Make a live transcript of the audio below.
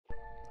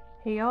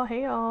Hey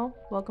y'all,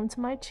 welcome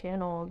to my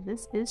channel.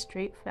 This is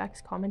Straight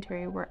Facts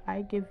Commentary where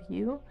I give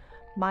you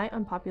my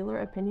unpopular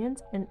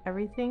opinions in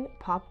everything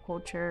pop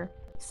culture.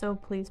 So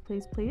please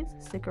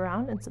stick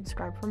around and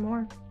subscribe for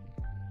more.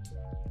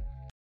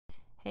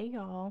 Hey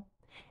y'all,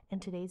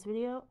 in today's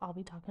video I'll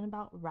be talking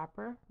about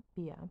rapper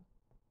Bia.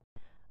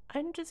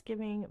 I'm just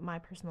giving my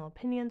personal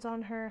opinions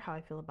on her, how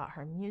I feel about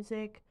her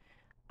music.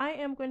 I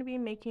am going to be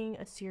making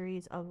a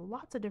series of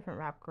lots of different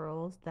rap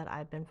girls that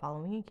I've been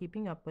following and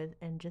keeping up with,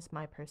 and just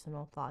my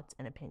personal thoughts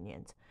and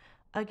opinions.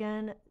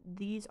 Again,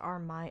 these are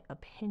my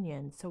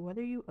opinions, so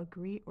whether you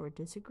agree or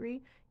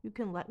disagree, you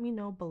can let me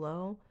know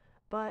below.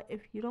 But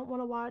if you don't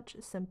want to watch,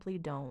 simply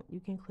don't.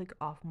 You can click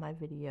off my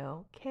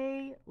video.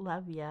 Okay,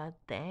 love ya,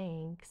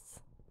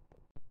 thanks.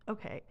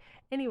 Okay,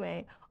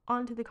 anyway,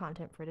 on to the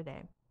content for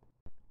today.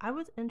 I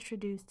was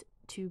introduced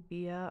to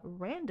Bia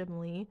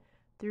randomly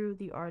through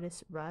the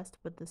artist Rust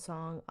with the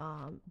song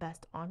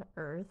Best on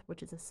Earth,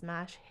 which is a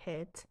smash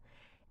hit.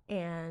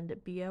 And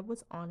Bia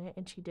was on it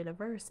and she did a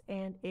verse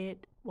and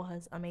it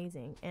was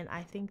amazing. And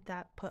I think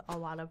that put a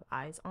lot of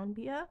eyes on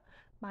Bia,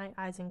 my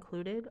eyes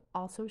included.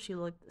 Also, she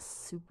looked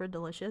super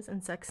delicious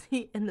and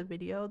sexy in the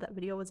video. That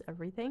video was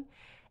everything.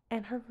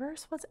 And her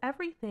verse was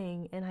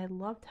everything. And I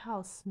loved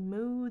how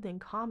smooth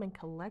and calm and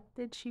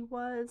collected she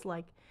was.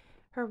 Like,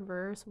 her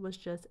verse was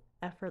just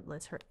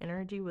effortless. Her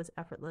energy was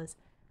effortless.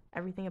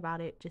 Everything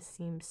about it just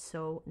seemed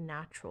so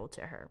natural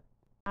to her.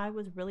 I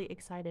was really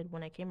excited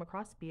when I came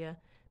across Bia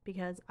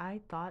because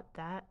I thought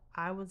that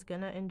I was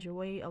gonna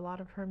enjoy a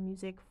lot of her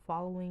music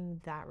following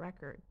that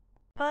record.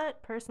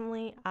 But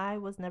personally, I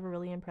was never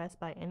really impressed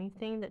by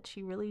anything that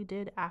she really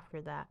did after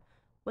that,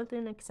 with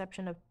an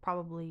exception of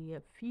probably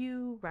a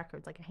few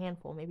records, like a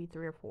handful, maybe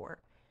 3 or 4.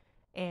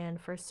 And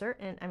for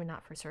certain, I mean,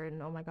 not for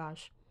certain, oh my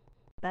gosh,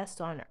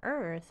 Best on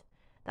Earth,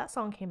 that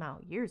song came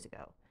out years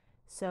ago.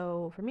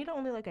 So for me to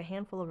only like a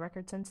handful of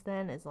records since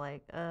then is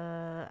like,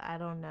 I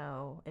don't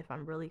know if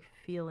I'm really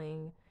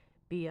feeling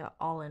Bia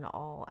all in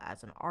all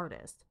as an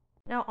artist.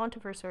 Now on to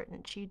For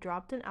Certain. She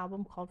dropped an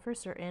album called For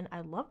Certain.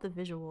 I love the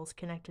visuals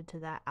connected to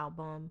that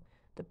album,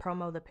 the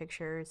promo, the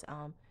pictures,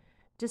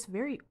 just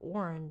very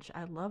orange.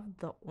 I love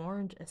the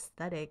orange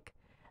aesthetic.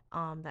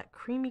 That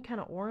creamy kind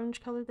of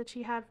orange color that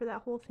she had for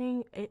that whole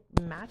thing, it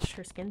matched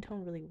her skin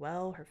tone really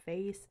well, her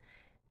face.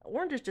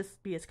 Orange is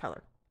just Bia's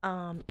color.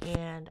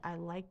 And I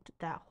liked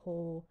that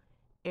whole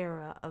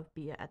era of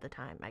Bia at the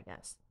time, I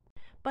guess.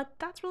 But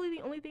that's really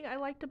the only thing I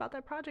liked about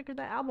that project or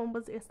that album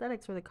was the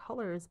aesthetics or the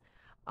colors.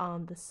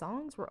 The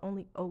songs were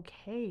only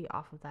okay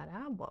off of that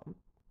album.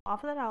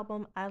 Off of that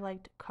album, I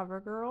liked Cover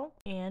Girl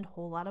and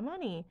Whole Lot of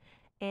Money.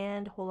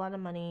 And Whole Lot of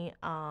Money,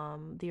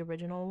 the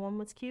original one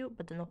was cute,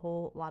 but then the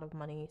Whole Lot of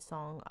Money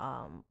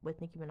song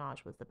with Nicki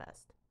Minaj was the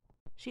best.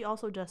 She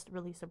also just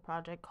released a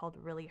project called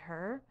Really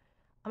Her.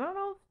 I don't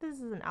know if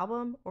this is an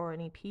album or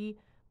an EP,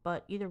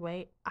 but either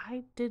way,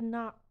 I did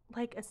not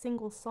like a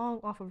single song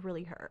off of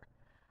Really Her.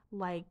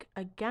 Like,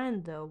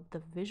 again, though, the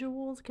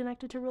visuals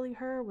connected to Really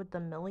Her with the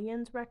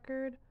Millions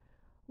record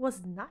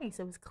was nice.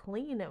 It was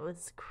clean, it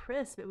was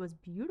crisp, it was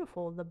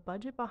beautiful. The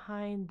budget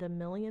behind the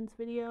Millions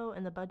video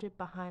and the budget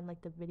behind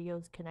like the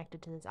videos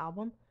connected to this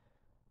album,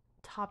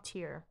 top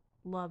tier.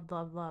 Loved,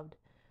 loved, loved.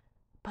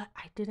 But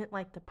I didn't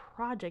like the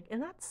project,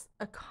 and that's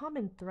a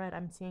common thread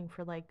I'm seeing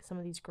for like some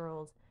of these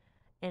girls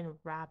in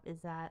rap is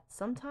that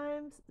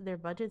sometimes their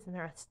budgets and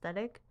their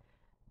aesthetic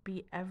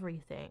be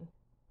everything,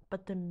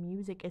 but the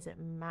music isn't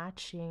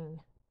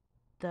matching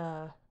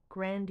the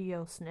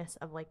grandioseness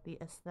of like the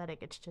aesthetic.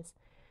 It's just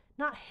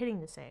not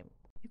hitting the same.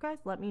 You guys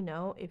let me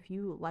know if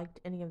you liked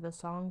any of the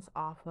songs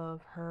off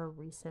of her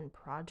recent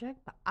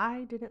project, but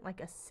I didn't like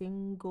a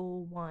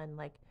single one.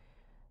 Like,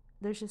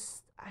 there's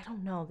just, I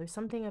don't know, there's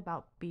something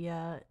about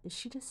Bia.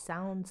 She just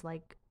sounds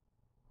like,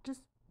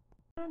 just,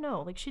 I don't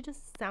know, like she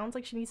just sounds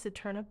like she needs to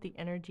turn up the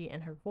energy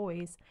in her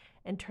voice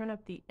and turn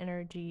up the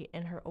energy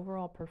in her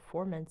overall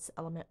performance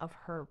element of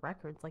her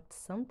records. Like,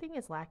 something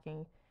is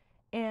lacking,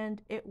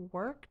 and it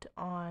worked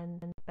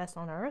on Best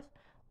on Earth.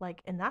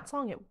 Like, in that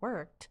song, it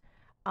worked.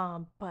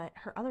 But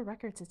her other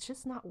records, it's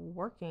just not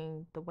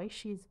working. The way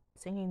she's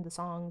singing the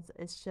songs,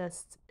 it's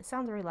just, it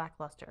sounds very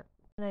lackluster.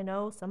 And I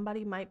know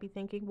somebody might be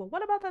thinking, well,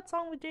 what about that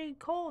song with J.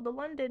 Cole, the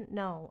London?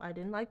 No, I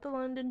didn't like the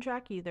London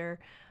track either.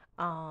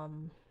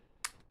 Um,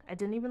 I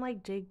didn't even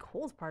like J.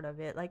 Cole's part of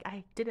it. Like,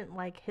 I didn't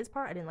like his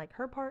part. I didn't like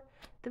her part.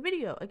 The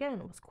video,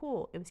 again, was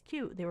cool. It was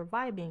cute. They were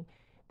vibing.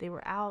 They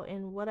were out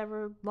in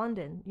whatever,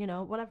 London, you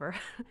know, whatever.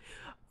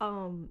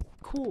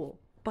 Cool.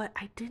 But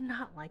I did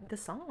not like the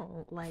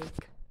song.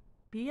 Like,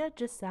 Bia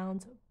just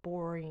sounds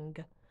boring.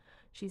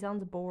 She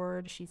sounds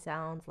bored. She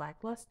sounds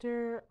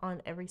lackluster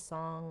on every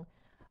song.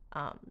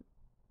 Um,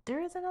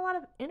 there isn't a lot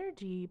of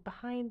energy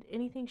behind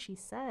anything she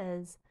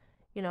says.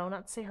 You know,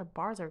 not to say her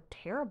bars are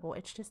terrible.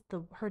 It's just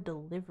her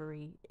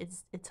delivery.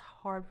 It's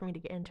hard for me to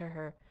get into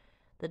her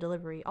the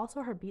delivery.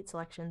 Also, her beat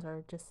selections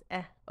are just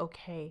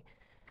okay.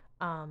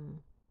 Um,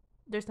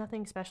 there's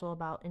nothing special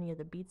about any of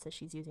the beats that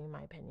she's using, in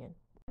my opinion.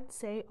 I'd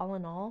say all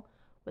in all,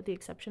 with the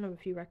exception of a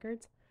few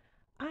records,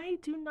 I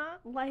do not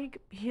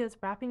like Bia's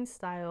rapping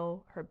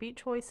style, her beat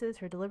choices,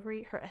 her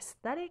delivery, her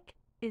aesthetic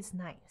is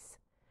nice.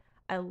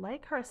 I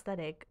like her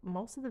aesthetic.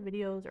 Most of the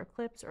videos or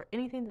clips or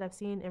anything that I've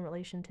seen in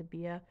relation to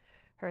Bia,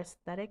 her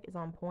aesthetic is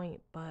on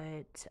point,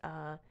 but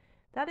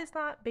that is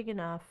not big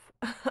enough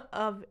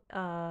of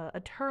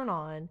a turn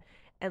on,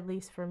 at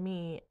least for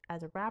me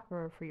as a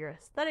rapper, for your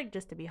aesthetic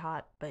just to be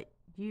hot, but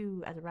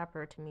you as a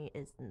rapper to me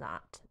is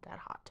not that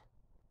hot.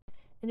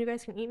 And you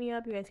guys can eat me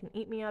up. You guys can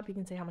eat me up. You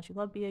can say how much you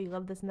love Bia, you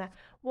love this and that.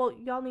 Well,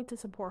 y'all need to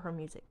support her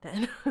music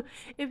then.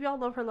 If y'all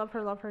love her, love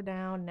her, love her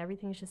down, and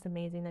everything's just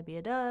amazing that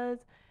Bia does,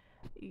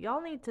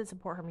 y'all need to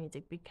support her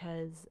music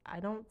because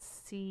I don't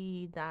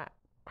see that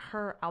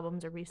her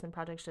albums or recent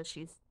projects that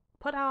she's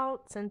put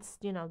out since,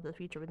 the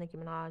feature with Nicki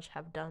Minaj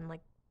have done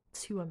like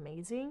too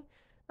amazing.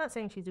 Not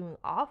saying she's doing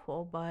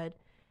awful, but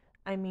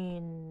I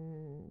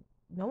mean,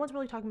 no one's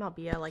really talking about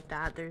Bia like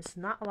that. There's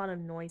not a lot of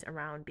noise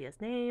around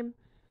Bia's name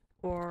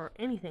or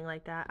anything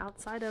like that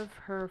outside of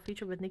her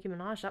feature with Nicki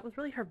Minaj. That was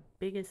really her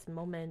biggest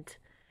moment.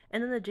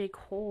 And then the J.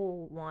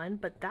 Cole one,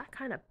 but that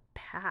kind of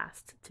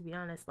passed, to be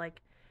honest.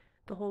 Like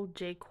the whole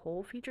J.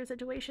 Cole feature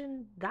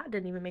situation, that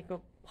didn't even make a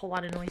whole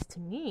lot of noise to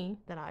me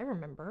that I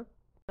remember.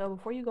 So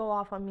before you go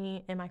off on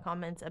me in my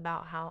comments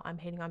about how I'm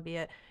hating on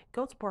Bia,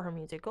 go support her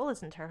music. Go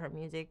listen to her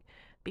music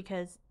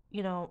because,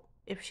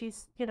 if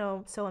she's,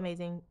 so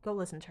amazing, go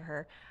listen to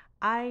her.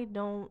 I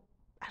don't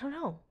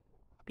know.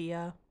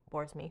 Bia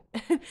bores me.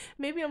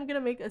 Maybe I'm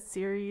gonna make a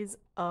series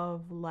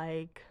of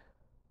like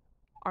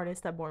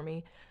artists that bore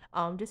me.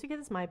 Just because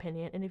it's my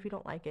opinion, and if you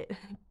don't like it,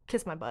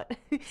 kiss my butt.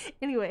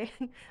 Anyway,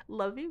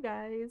 love you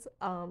guys.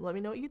 Let me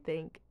know what you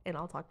think, and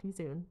I'll talk to you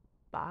soon.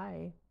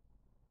 Bye.